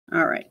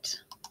All right.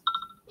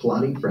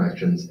 Plotting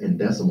fractions and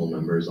decimal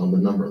numbers on the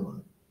number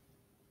line.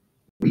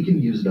 We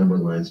can use number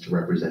lines to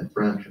represent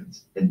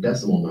fractions and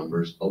decimal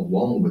numbers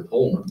along with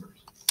whole numbers.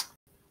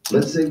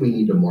 Let's say we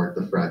need to mark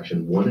the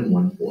fraction 1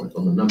 1/4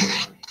 on the number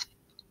line.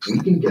 We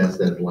can guess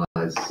that it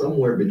lies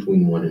somewhere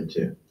between 1 and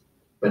 2.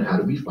 But how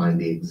do we find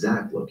the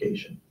exact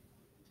location?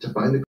 To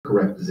find the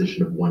correct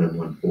position of 1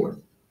 1/4,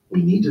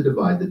 we need to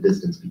divide the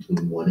distance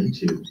between 1 and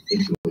 2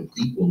 into an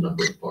equal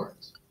number of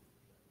parts.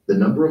 The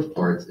number of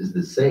parts is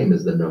the same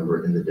as the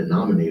number in the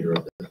denominator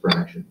of the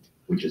fraction,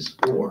 which is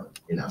 4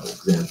 in our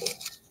example.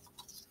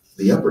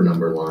 The upper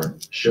number line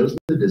shows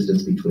the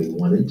distance between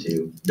 1 and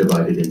 2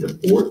 divided into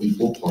 4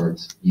 equal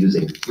parts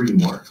using 3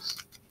 marks.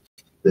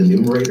 The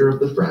numerator of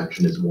the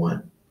fraction is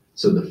 1,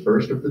 so the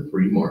first of the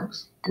 3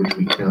 marks, which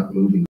we count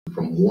moving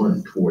from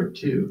 1 toward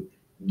 2,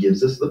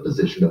 gives us the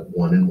position of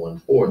 1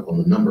 1/4 on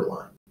the number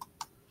line.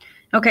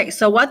 Okay,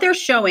 so what they're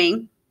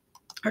showing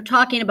or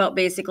talking about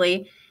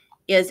basically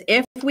is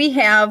if we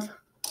have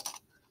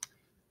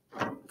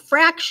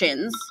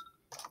fractions,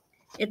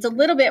 it's a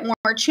little bit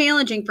more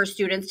challenging for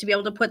students to be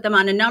able to put them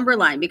on a number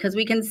line because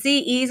we can see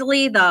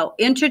easily the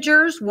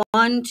integers,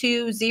 1,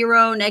 2,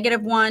 0,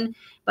 -1,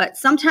 but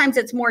sometimes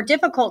it's more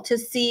difficult to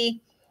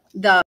see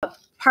the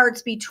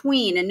parts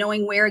between and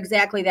knowing where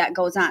exactly that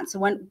goes on. So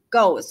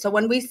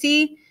when we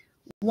see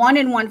 1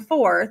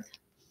 1/4,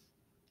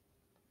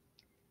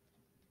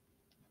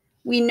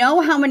 we know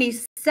how many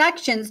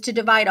sections to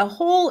divide a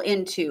whole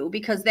into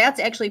because that's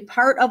actually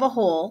part of a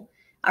whole.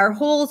 Our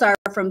wholes are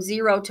from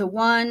 0 to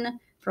 1,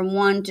 from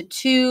 1 to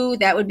 2.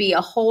 That would be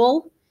a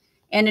whole.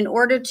 And in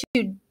order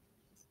to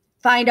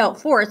find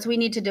out fourths, we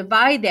need to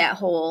divide that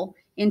whole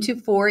into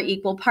 4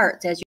 equal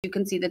parts, as you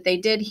can see that they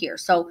did here.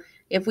 So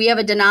if we have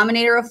a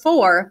denominator of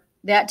 4,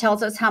 that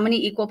tells us how many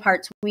equal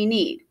parts we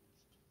need.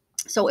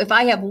 So if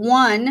I have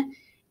 1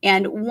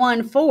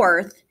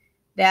 1/4,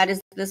 that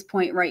is this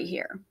point right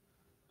here.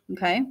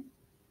 Okay.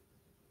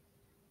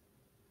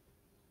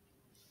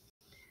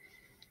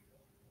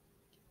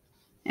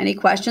 Any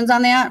questions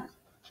on that?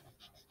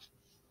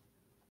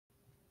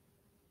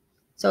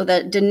 So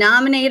the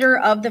denominator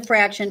of the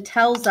fraction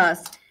tells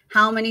us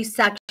how many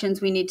sections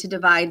we need to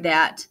divide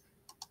that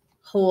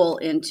whole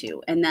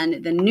into. And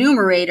then the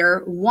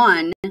numerator,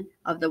 1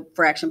 of the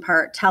fraction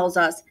part, tells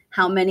us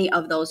how many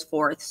of those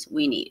fourths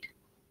we need.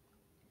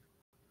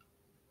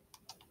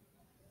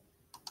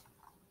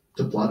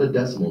 To plot a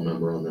decimal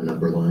number on the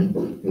number line,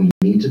 we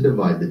need to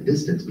divide the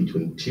distance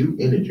between 2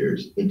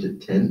 integers into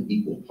 10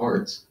 equal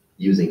parts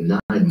using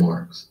 9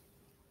 marks.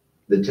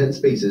 The 10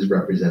 spaces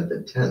represent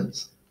the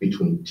tenths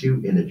between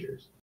 2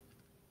 integers.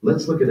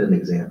 Let's look at an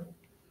example.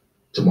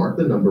 To mark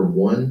the number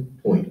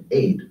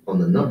 1.8 on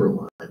the number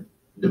line,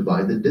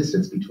 divide the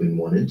distance between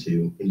 1 and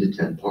 2 into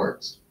 10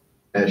 parts,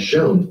 as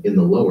shown in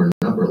the lower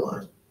number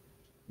line.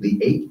 The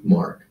 8th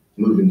mark,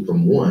 moving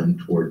from 1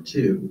 toward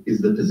 2, is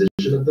the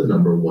position of the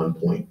number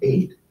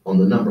 1.8 on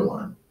the number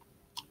line.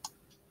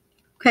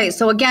 Okay,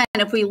 so again,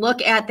 if we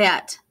look at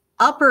that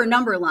upper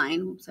number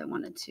line, oops, I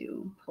wanted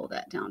to pull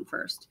that down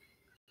first.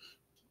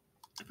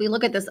 If we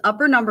look at this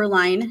upper number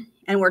line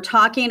and we're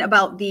talking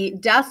about the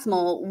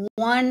decimal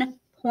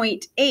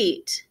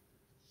 1.8,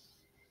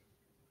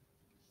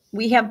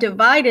 we have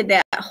divided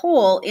that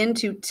whole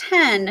into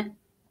 10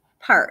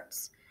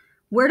 parts.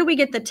 Where do we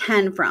get the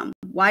 10 from?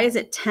 Why is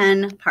it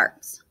 10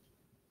 parts?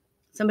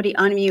 Somebody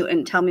unmute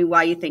and tell me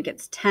why you think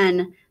it's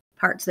 10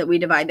 parts that we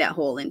divide that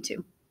whole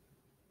into.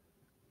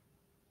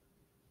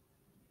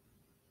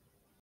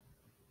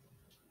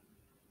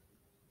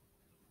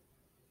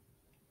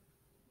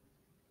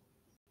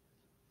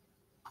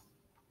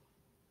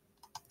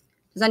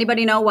 Does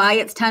anybody know why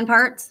it's 10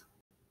 parts?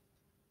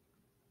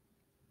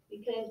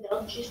 Because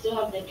don't you still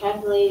have to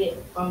calculate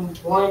it from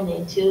 1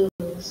 and 2?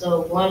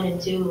 So 1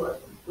 and 2 are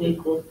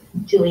equal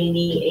to, and you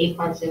need 8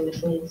 parts in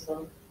between.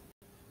 So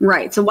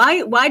right. So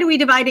why do we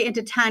divide it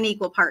into 10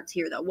 equal parts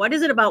here, though? What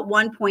is it about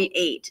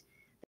 1.8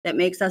 that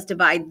makes us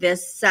divide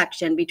this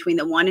section between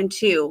the 1 and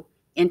 2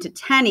 into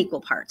 10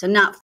 equal parts and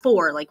not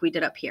 4 like we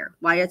did up here?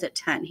 Why is it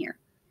 10 here?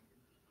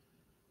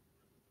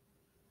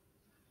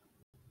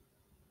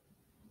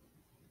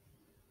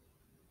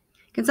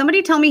 Can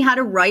somebody tell me how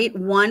to write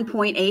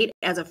 1.8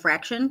 as a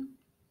fraction?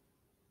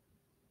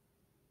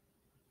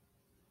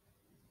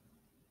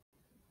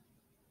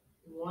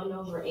 One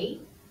over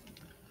 8?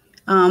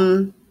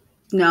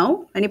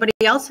 No. Anybody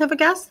else have a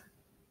guess?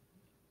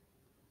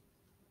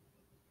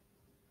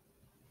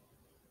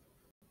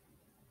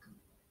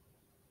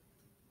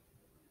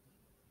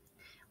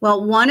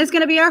 Well, 1 is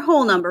going to be our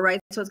whole number, right?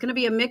 So it's going to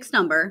be a mixed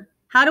number.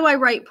 How do I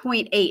write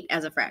 0.8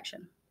 as a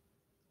fraction?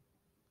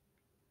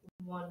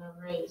 1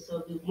 over 8. So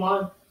it'll be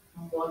 1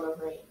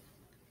 over 8.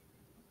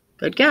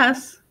 Good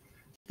guess.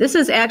 This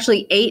is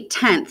actually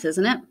 8/10,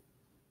 isn't it?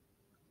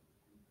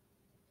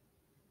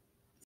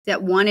 Is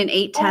that 1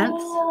 8/10?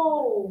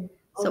 Oh,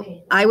 okay.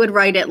 So I would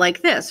write it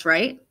like this,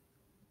 right?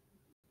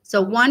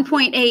 So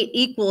 1.8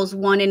 equals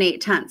 1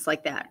 8/10,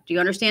 like that. Do you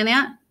understand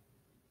that?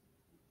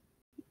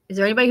 Is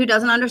there anybody who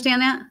doesn't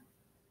understand that?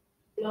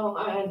 No,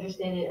 I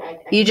understand it.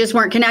 You just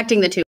weren't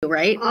connecting the two,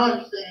 right? I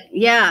understand.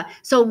 Yeah.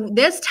 So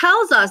this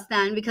tells us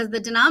then, because the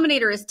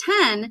denominator is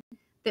 10,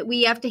 that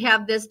we have to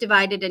have this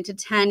divided into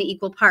 10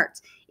 equal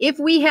parts. If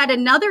we had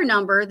another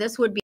number, this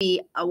would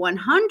be a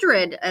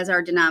 100 as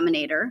our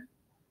denominator.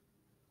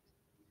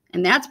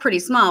 And that's pretty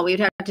small. We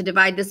would have to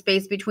divide the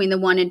space between the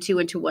 1 and 2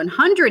 into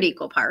 100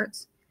 equal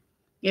parts.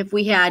 If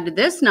we had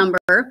this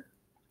number,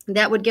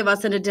 that would give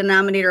us a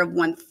denominator of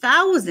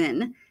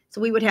 1,000. So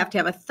we would have to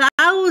have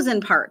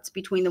 1,000 parts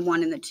between the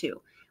 1 and the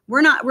 2.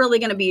 We're not really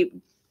going to be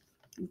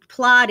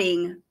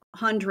plotting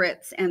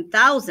hundreds and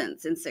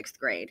thousands in 6th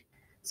grade.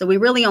 So we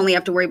really only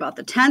have to worry about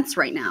the tenths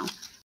right now.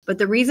 But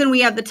the reason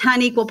we have the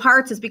 10 equal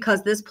parts is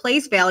because this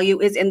place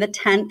value is in the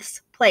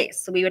tenths place.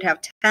 So we would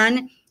have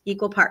 10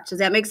 equal parts. Does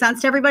that make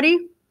sense to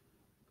everybody?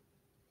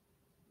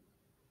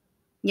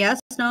 Yes?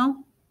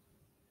 No?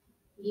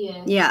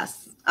 Yeah.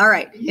 Yes. All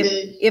right.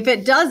 If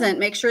it doesn't,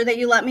 make sure that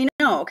you let me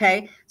know,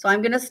 okay? So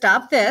I'm going to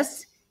stop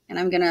this, and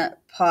I'm going to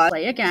pause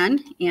play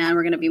again, and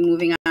we're going to be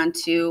moving on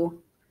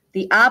to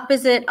the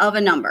opposite of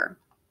a number.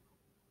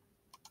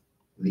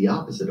 The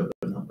opposite of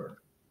a number.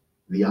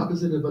 The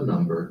opposite of a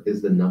number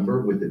is the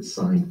number with its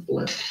sign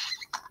flipped.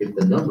 If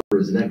the number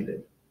is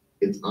negative,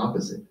 its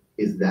opposite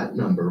is that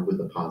number with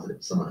a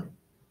positive sign.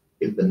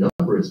 If the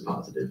number is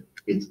positive,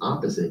 its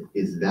opposite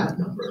is that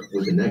number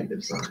with a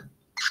negative sign.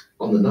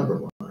 On the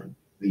number line,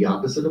 the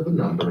opposite of a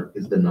number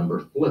is the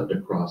number flipped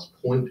across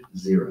point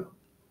 0.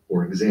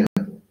 For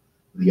example,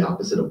 the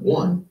opposite of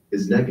 1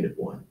 is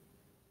 -1.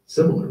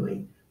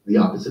 Similarly, the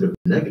opposite of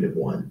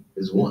 -1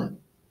 is 1.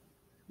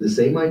 The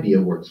same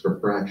idea works for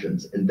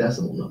fractions and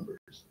decimal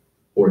numbers.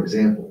 For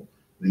example,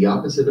 the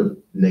opposite of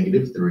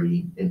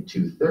 -3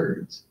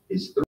 2/3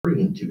 is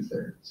 3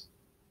 2/3.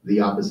 The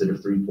opposite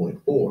of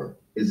 3.4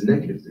 is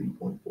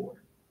 -3.4.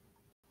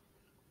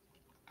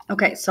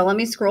 Okay, so let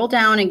me scroll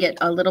down and get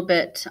a little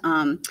bit.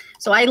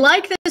 So I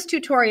like this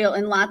tutorial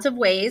in lots of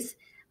ways,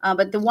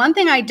 but the one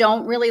thing I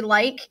don't really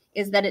like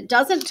is that it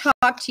doesn't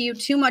talk to you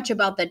too much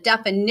about the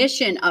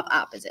definition of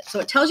opposite. So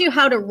it tells you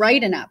how to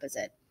write an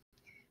opposite,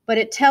 but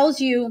it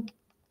tells you,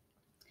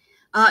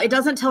 it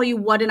doesn't tell you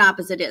what an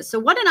opposite is. So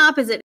what an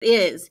opposite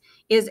is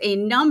a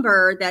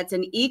number that's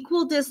an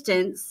equal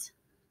distance,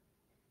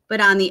 but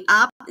on the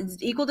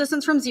equal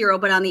distance from 0,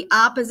 but on the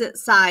opposite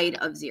side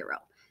of 0.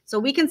 So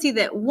we can see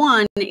that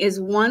 1 is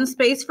 1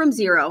 space from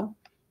 0,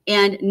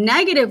 and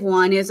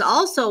 -1 is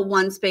also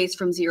 1 space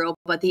from 0,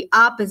 but the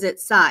opposite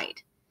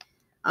side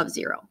of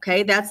 0.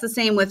 Okay, that's the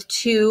same with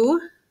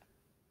 2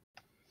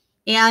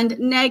 and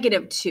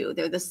 -2.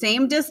 They're the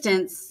same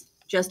distance,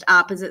 just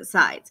opposite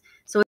sides.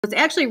 So it's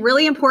actually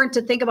really important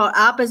to think about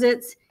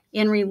opposites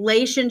in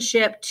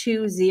relationship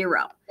to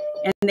 0.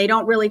 And they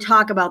don't really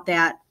talk about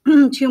that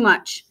too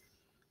much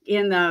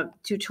in the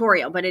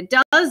tutorial, but it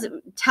does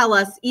tell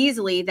us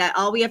easily that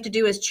all we have to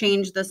do is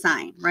change the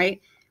sign,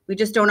 right? We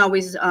just don't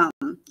always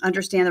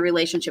understand the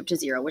relationship to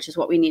 0, which is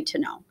what we need to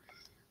know.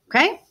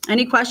 Okay,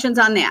 any questions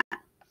on that?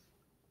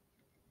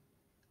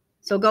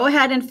 So go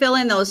ahead and fill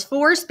in those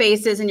 4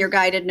 spaces in your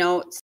guided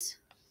notes.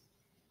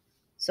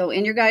 So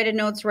in your guided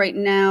notes right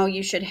now,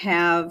 you should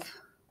have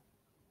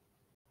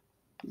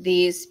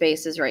these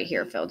spaces right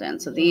here filled in.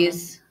 So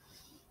these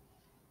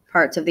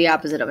parts of the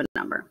opposite of a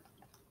number.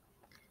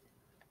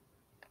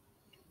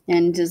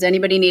 And does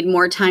anybody need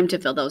more time to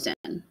fill those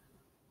in?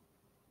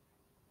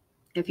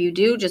 If you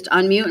do, just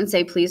unmute and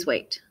say, please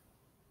wait.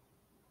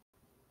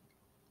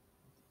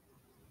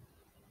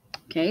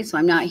 Okay, so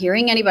I'm not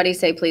hearing anybody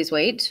say, please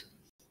wait.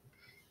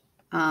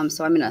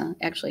 So I'm going to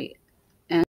actually